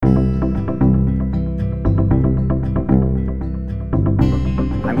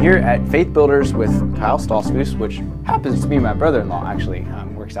here at Faith Builders with Kyle Stoltzfus, which happens to be my brother-in-law, actually.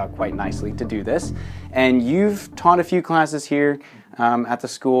 Works out quite nicely to do this. And you've taught a few classes here at the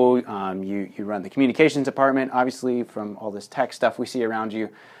school. You run the communications department, obviously, from all this tech stuff we see around you.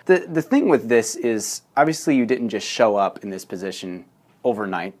 The thing with this is, obviously, you didn't just show up in this position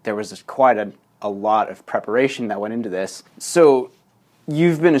overnight. There was quite a lot of preparation that went into this. So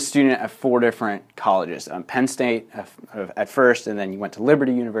you've been a student at 4 different colleges, Penn State at first, and then you went to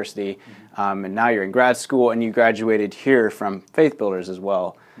Liberty University, and now you're in grad school, and you graduated here from Faith Builders as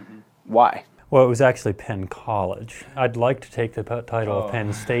well. Why? Well, it was actually Penn College. I'd like to take the title of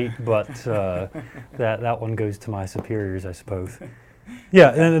Penn State, but that one goes to my superiors, I suppose.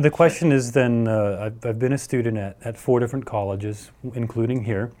 Yeah, and the question is then, I've been a student at 4 different colleges, including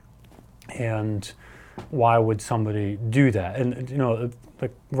here, and why would somebody do that? And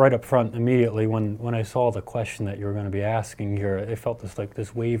like right up front, immediately when I saw the question that you were going to be asking here, I felt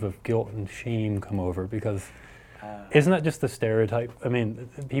this wave of guilt and shame come over, because isn't that just the stereotype? I mean,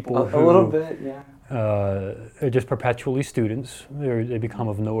 people who a little bit, yeah, are just perpetually students. They become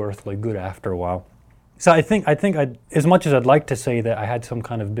of no earthly good after a while. So I think as much as I'd like to say that I had some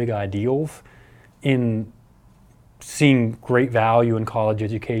kind of big ideals in seeing great value in college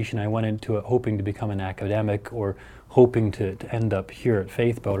education, I went into it hoping to become an academic or hoping to end up here at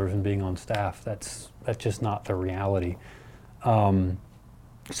Faith Builders and being on staff. That's just not the reality. So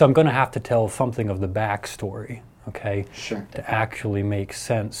I'm going to have to tell something of the backstory, okay? Sure. To actually make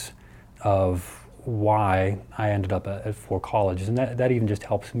sense of why I ended up at 4 colleges. And that even just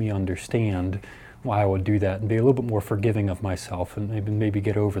helps me understand why I would do that and be a little bit more forgiving of myself and maybe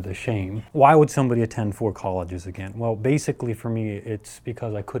get over the shame. Why would somebody attend 4 colleges again? Well, basically for me, it's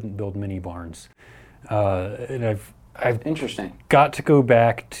because I couldn't build mini barns. And I've Interesting. got to go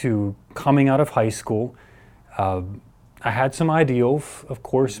back to coming out of high school. I had some ideals, of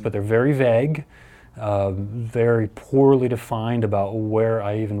course, but they're very vague, very poorly defined about where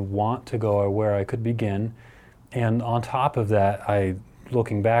I even want to go or where I could begin. And on top of that,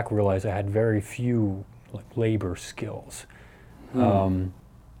 looking back, realized I had very few labor skills.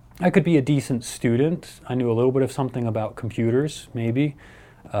 I could be a decent student. I knew a little bit of something about computers, maybe,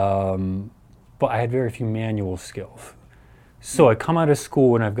 but I had very few manual skills. So I come out of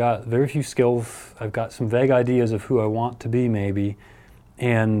school and I've got very few skills. I've got some vague ideas of who I want to be, maybe,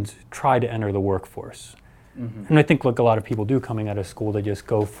 and try to enter the workforce. And I think, like a lot of people do coming out of school, they just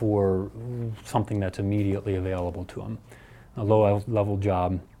go for something that's immediately available to them. A low-level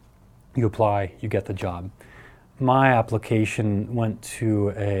job, you apply, you get the job. My application went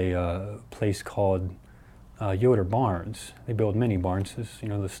to a place called Yoder Barns. They build mini barns,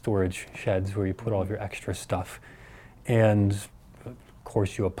 the storage sheds where you put all of your extra stuff. And of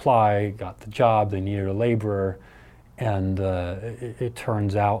course you apply, got the job, they needed a laborer, and it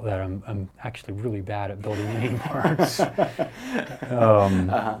turns out that I'm actually really bad at building mini barns.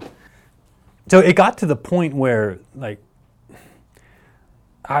 So it got to the point where,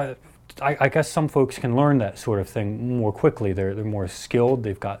 I guess some folks can learn that sort of thing more quickly. They're more skilled,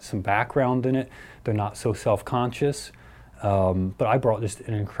 they've got some background in it, they're not so self-conscious. But I brought just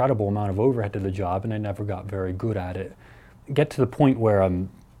an incredible amount of overhead to the job, and I never got very good at it. Get to the point where I'm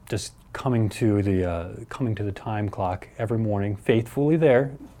just coming to the time clock every morning, faithfully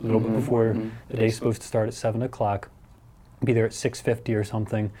there, a little bit before the day's supposed to start at 7 o'clock, be there at 6:50 or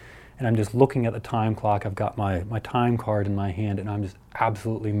something, and I'm just looking at the time clock. I've got my time card in my hand, and I'm just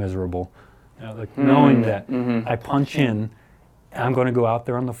absolutely miserable. Knowing that I punch in, and I'm going to go out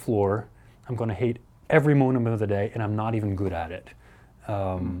there on the floor, I'm going to hate every moment of the day, and I'm not even good at it.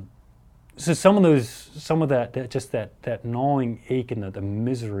 So some of that gnawing ache and the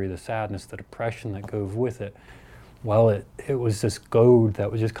misery, the sadness, the depression that goes with it, well, it was this goad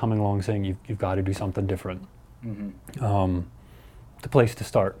that was just coming along saying, you've got to do something different. The place to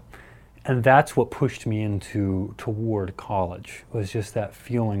start. And that's what pushed me toward college, was just that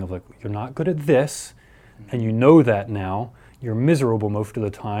feeling of you're not good at this, and you know that now. You're miserable most of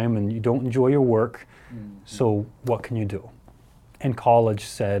the time, and you don't enjoy your work, so what can you do? And college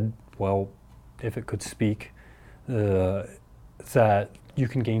said, well, if it could speak, that you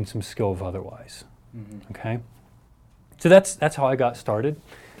can gain some skills otherwise, okay? So that's how I got started.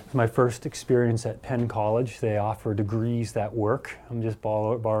 My first experience at Penn College, they offer degrees that work. I'm just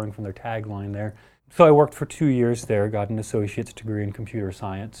borrowing from their tagline there. So I worked for 2 years there, got an associate's degree in computer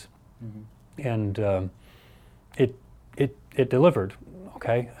science, and it delivered,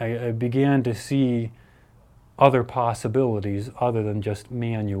 okay? I began to see other possibilities other than just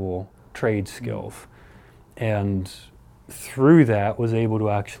manual trade skills. And through that was able to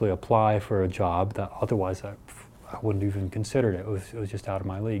actually apply for a job that otherwise I wouldn't have even considered it. It was just out of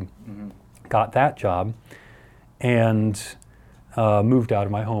my league. Got that job and moved out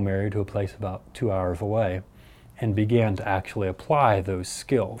of my home area to a place about 2 hours away and began to actually apply those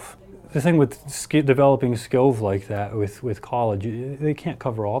skills. The thing with developing skills like that with college, they can't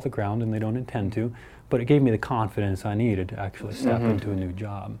cover all the ground and they don't intend to, but it gave me the confidence I needed to actually step into a new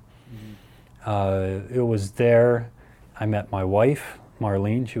job. It was there I met my wife,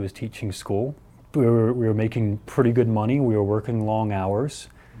 Marlene. She was teaching school. We were making pretty good money. We were working long hours.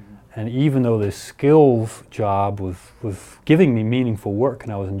 And even though this skills job was giving me meaningful work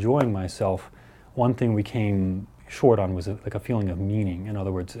and I was enjoying myself, one thing we came short on was like a feeling of meaning. In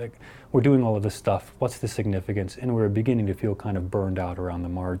other words, like, we're doing all of this stuff, what's the significance? And we were beginning to feel kind of burned out around the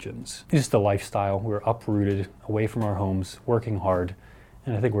margins. It's just a lifestyle. We were uprooted, away from our homes, working hard,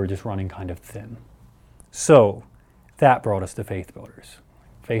 and I think we were just running kind of thin. So that brought us to Faith Builders.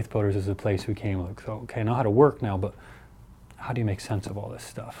 Faith Builders is a place we came like, so, okay, I know how to work now, but how do you make sense of all this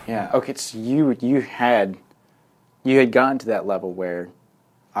stuff? Yeah, okay, so you had gotten to that level where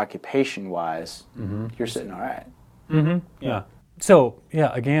occupation-wise, you're sitting all right. Yeah. So,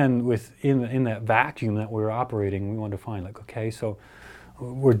 yeah, again, in that vacuum that we were operating, we wanted to find, like, okay, so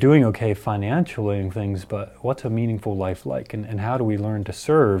we're doing okay financially and things, but what's a meaningful life like? And how do we learn to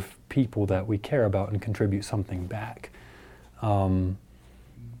serve people that we care about and contribute something back? I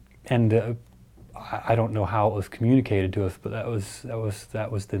don't know how it was communicated to us, but that was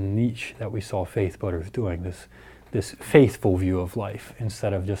the niche that we saw Faith Builders doing, this faithful view of life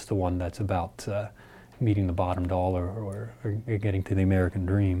instead of just the one that's about meeting the bottom dollar or getting to the American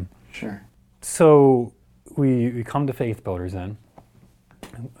dream. Sure. So we come to Faith Builders then.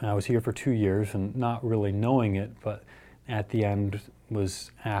 I was here for 2 years and not really knowing it, but at the end was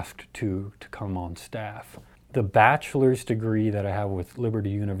asked to come on staff. The bachelor's degree that I have with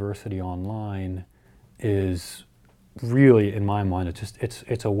Liberty University Online is really, in my mind,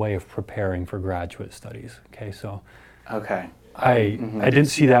 it's a way of preparing for graduate studies. Okay, so okay. I didn't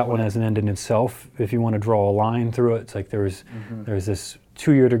see that one as an end in itself. If you want to draw a line through it, it's like there's this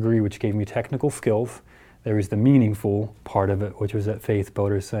 2-year degree which gave me technical skills. There was the meaningful part of it, which was at Faith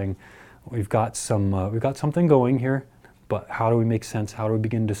Builders saying, we've got something going here, but how do we make sense? How do we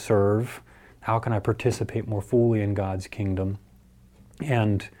begin to serve? How can I participate more fully in God's kingdom?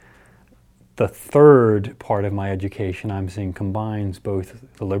 And the third part of my education I'm seeing combines both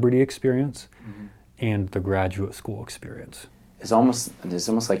the Liberty experience and the graduate school experience. It's almost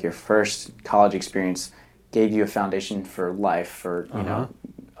like your first college experience gave you a foundation for life, for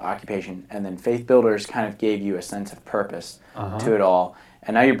occupation, and then Faith Builders kind of gave you a sense of purpose to it all.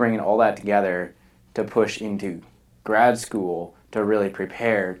 And now you're bringing all that together to push into grad school to really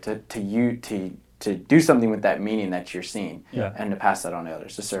prepare to do something with that meaning that you're seeing, and to pass that on to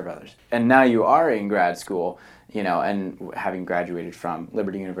others, to serve others. And now you are in grad school, and having graduated from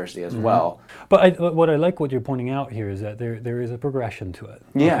Liberty University as well. But what I like what you're pointing out here is that there is a progression to it.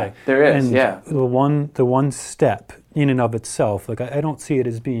 Yeah, okay? There is. And yeah, the one step in and of itself, like I don't see it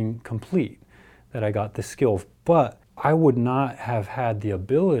as being complete that I got the skills, but I would not have had the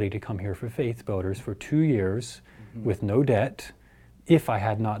ability to come here for Faith Builders for 2 years with no debt if I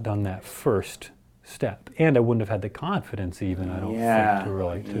had not done that first step, and I wouldn't have had the confidence even, I don't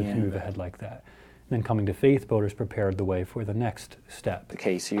think, to move ahead like that. And then coming to Faith Builders prepared the way for the next step.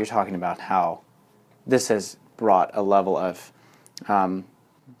 Okay, so you're talking about how this has brought a level of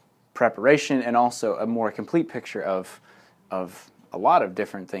preparation and also a more complete picture of a lot of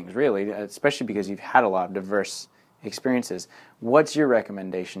different things, really, especially because you've had a lot of diverse experiences. What's your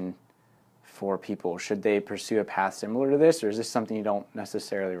recommendation for people? Should they pursue a path similar to this, or is this something you don't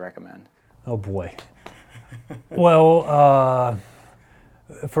necessarily recommend? Oh boy. Well,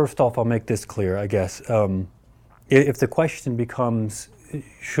 first off, I'll make this clear, I guess. If the question becomes,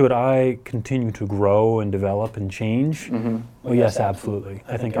 should I continue to grow and develop and change? Well, yes, absolutely.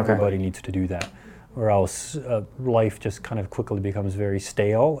 I think everybody needs to do that, or else life just kind of quickly becomes very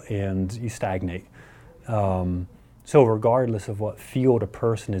stale and you stagnate. So regardless of what field a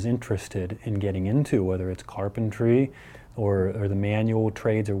person is interested in getting into, whether it's carpentry or the manual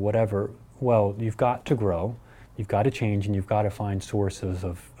trades or whatever, well, you've got to grow, you've got to change, and you've got to find sources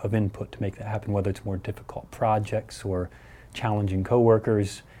of input to make that happen, whether it's more difficult projects or challenging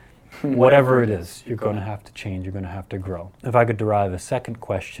coworkers, whatever it is, you're going to have to change, you're going to have to grow. If I could derive a second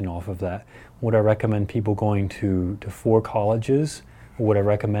question off of that, would I recommend people going to 4 colleges, or would I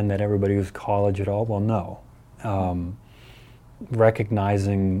recommend that everybody goes to college at all? Well, no.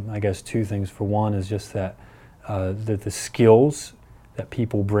 Recognizing, I guess, 2 things. For one is just that the skills that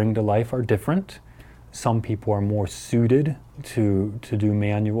people bring to life are different. Some people are more suited to do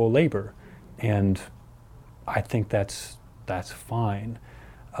manual labor, and I think that's fine.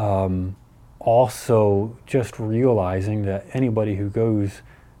 Also, just realizing that anybody who goes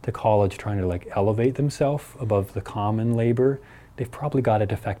to college trying to like elevate themselves above the common labor, they've probably got a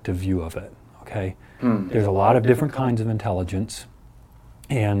defective view of it. Okay, there's a lot of different kinds of intelligence,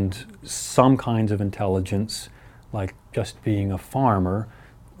 and some kinds of intelligence, like just being a farmer,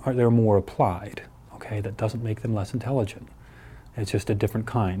 they're more applied. Okay, that doesn't make them less intelligent. It's just a different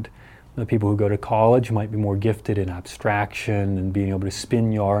kind. The people who go to college might be more gifted in abstraction and being able to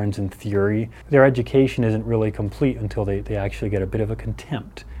spin yarns and theory. Their education isn't really complete until they actually get a bit of a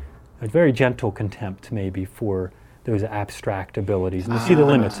contempt, a very gentle contempt maybe for those abstract abilities, and to see the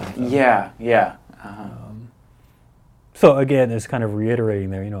limits of them. Yeah. So again, it's kind of reiterating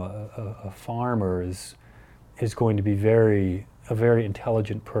there, a farmer is going to be a very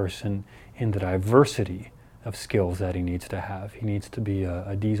intelligent person in the diversity of skills that he needs to have. He needs to be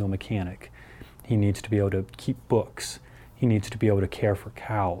a diesel mechanic. He needs to be able to keep books. He needs to be able to care for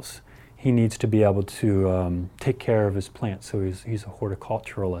cows. He needs to be able to take care of his plants. So he's a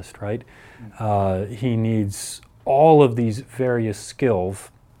horticulturalist, right? He needs all of these various skills,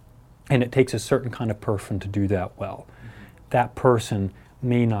 and it takes a certain kind of person to do that well. That person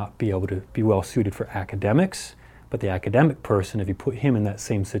may not be able to be well suited for academics, but the academic person, if you put him in that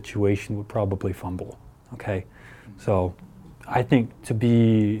same situation, would probably fumble. Okay, so I think to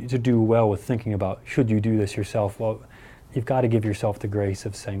do well with thinking about should you do this yourself, well, you've got to give yourself the grace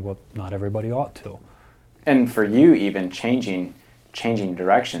of saying, well, not everybody ought to. And for you, even changing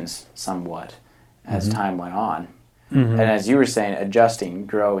directions somewhat as time went on, and as you were saying, adjusting,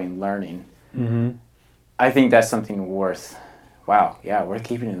 growing, learning. I think that's something worth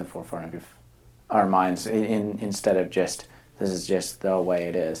keeping in the forefront of our minds instead of just, this is just the way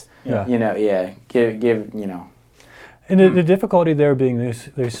it is. Yeah. Give. And the difficulty there being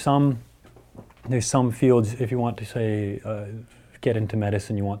there's some fields, if you want to say get into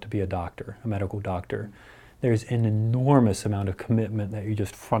medicine, you want to be a doctor, a medical doctor. There's an enormous amount of commitment that you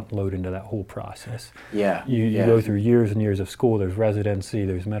just front load into that whole process. You go through years and years of school. There's residency,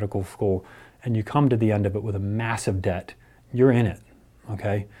 there's medical school, and you come to the end of it with a massive debt. You're in it,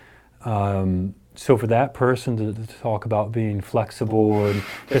 okay? So for that person to talk about being flexible and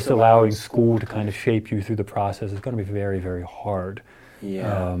just allowing school to kind of shape you through the process is going to be very, very hard.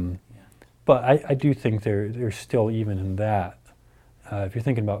 But I do think there's still, even in that, if you're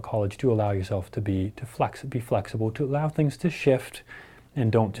thinking about college, do allow yourself to be flexible, to allow things to shift,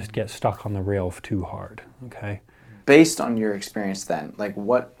 and don't just get stuck on the rail too hard. Okay. Based on your experience, then, like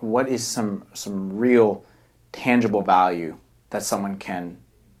what is some real tangible value that someone can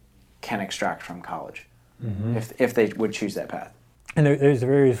extract from college, if they would choose that path? And there's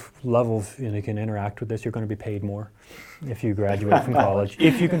various levels you can interact with this. You're going to be paid more if you graduate from college,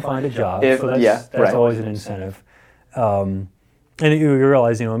 if you can find a job. So that's always an incentive. And you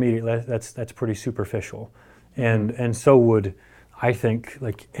realize, immediately that's pretty superficial, and so would, I think,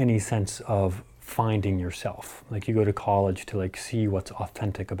 like any sense of finding yourself. Like you go to college to like see what's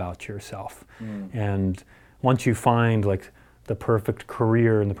authentic about yourself, and once you find like the perfect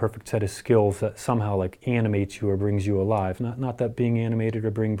career and the perfect set of skills that somehow like animates you or brings you alive. Not that being animated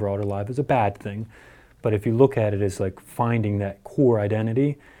or being brought alive is a bad thing, but if you look at it as like finding that core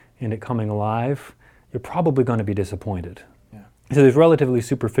identity and it coming alive, you're probably going to be disappointed. So there's relatively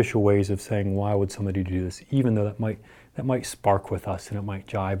superficial ways of saying, why would somebody do this, even though that might spark with us and it might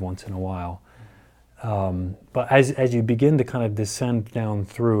jive once in a while. But as you begin to kind of descend down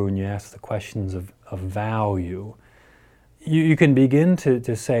through and you ask the questions of value, you can begin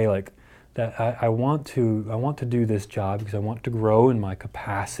to say like that I want to do this job because I want to grow in my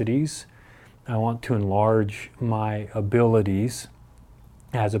capacities. I want to enlarge my abilities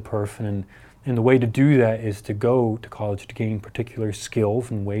as a person, and the way to do that is to go to college to gain particular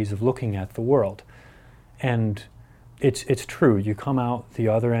skills and ways of looking at the world. And it's true, you come out the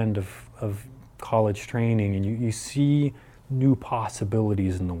other end of college training and you see new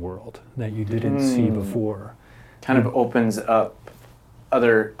possibilities in the world that you didn't see before. Kind of opens up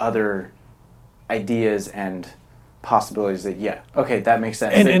other ideas and possibilities that, that makes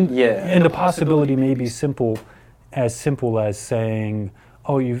sense. And the possibility may be simple as saying,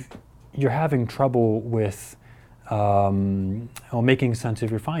 you're having trouble with making sense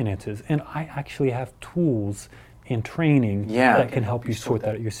of your finances, and I actually have tools and training that can help you sort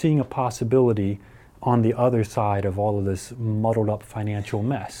that out. You're seeing a possibility on the other side of all of this muddled up financial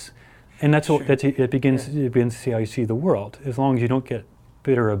mess. And that's what it begins to see how you see the world. As long as you don't get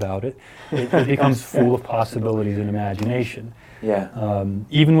bitter about it, it becomes full of possibilities and imagination.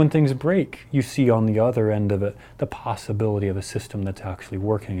 Even when things break, you see on the other end of it the possibility of a system that's actually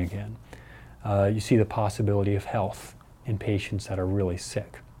working again. You see the possibility of health in patients that are really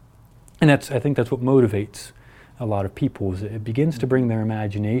sick. And I think that's what motivates a lot of people, is it begins to bring their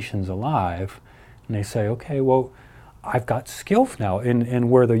imaginations alive, and they say, okay, well, I've got skills now,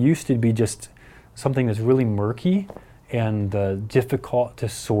 and where there used to be just something that's really murky and difficult to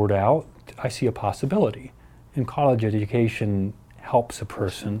sort out, I see a possibility. And college education helps a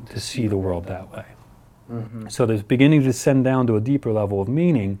person to see the world that way. Mm-hmm. So there's beginning to descend down to a deeper level of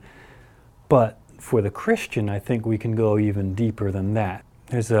meaning, but for the Christian, I think we can go even deeper than that.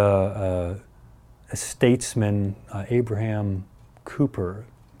 There's a statesman, Abraham Kuyper.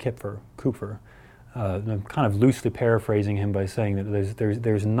 I'm kind of loosely paraphrasing him by saying that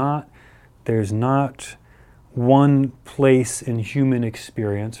there's not one place in human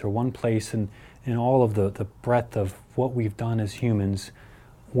experience, or one place in all of the breadth of what we've done as humans,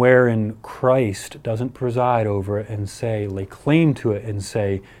 wherein Christ doesn't preside over it and lay claim to it and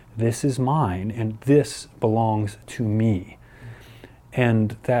say, this is mine and this belongs to me.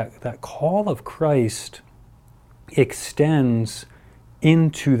 And that call of Christ extends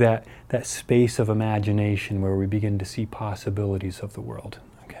into that space of imagination where we begin to see possibilities of the world,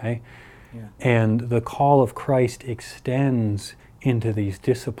 okay? Yeah. And the call of Christ extends into these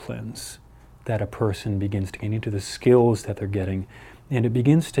disciplines that a person begins to gain, into the skills that they're getting, and it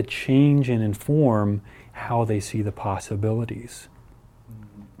begins to change and inform how they see the possibilities.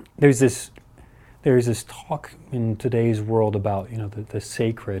 Mm-hmm. There's this talk in today's world about, the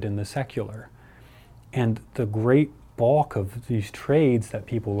sacred and the secular. And the great bulk of these trades that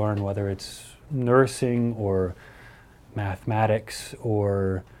people learn, whether it's nursing or mathematics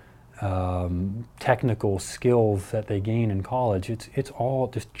or technical skills that they gain in college, it's all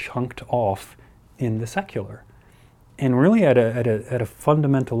just chunked off in the secular. And really at a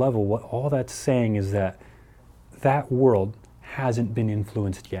fundamental level, what all that's saying is that world hasn't been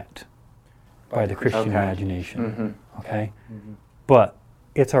influenced yet by the Christian imagination, mm-hmm. Okay? Mm-hmm. But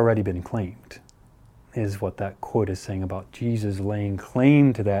it's already been claimed, is what that quote is saying about Jesus laying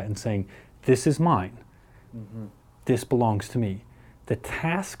claim to that and saying, this is mine, mm-hmm. This belongs to me. The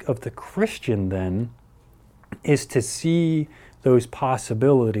task of the Christian then is to see those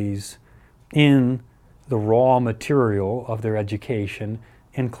possibilities in the raw material of their education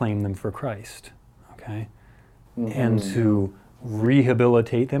and claim them for Christ, okay? Mm-hmm. And to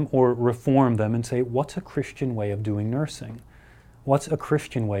rehabilitate them or reform them and say, what's a Christian way of doing nursing? What's a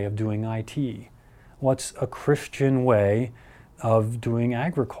Christian way of doing IT? What's a Christian way of doing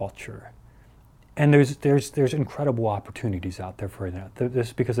agriculture? And there's incredible opportunities out there for that.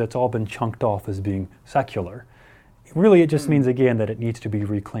 This because it's all been chunked off as being secular. Really, it just means, again, that it needs to be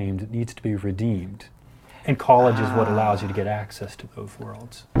reclaimed. It needs to be redeemed. And college is what allows you to get access to those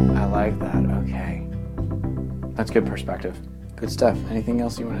worlds. I like that. Okay. That's good perspective. Good stuff. Anything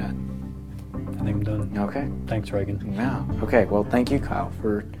else you want to add? I think I'm done. Okay. Thanks, Reagan. Yeah. Okay. Well, thank you, Kyle,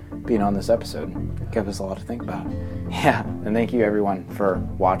 for being on this episode. It gave us a lot to think about. Yeah. And thank you, everyone, for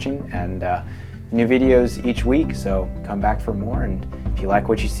watching. And new videos each week, so come back for more. And if you like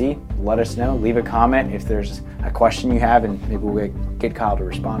what you see, let us know. Leave a comment if there's a question you have, and maybe we'll get Kyle to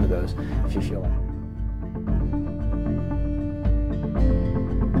respond to those if you feel like it.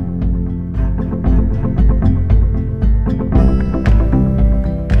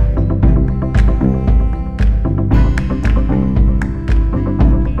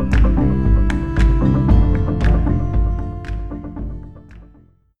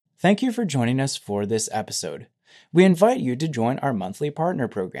 Thank you for joining us for this episode. We invite you to join our monthly partner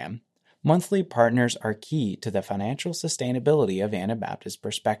program. Monthly partners are key to the financial sustainability of Anabaptist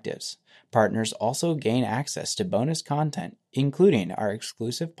Perspectives. Partners also gain access to bonus content, including our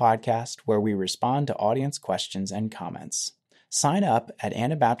exclusive podcast where we respond to audience questions and comments. Sign up at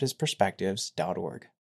AnabaptistPerspectives.org.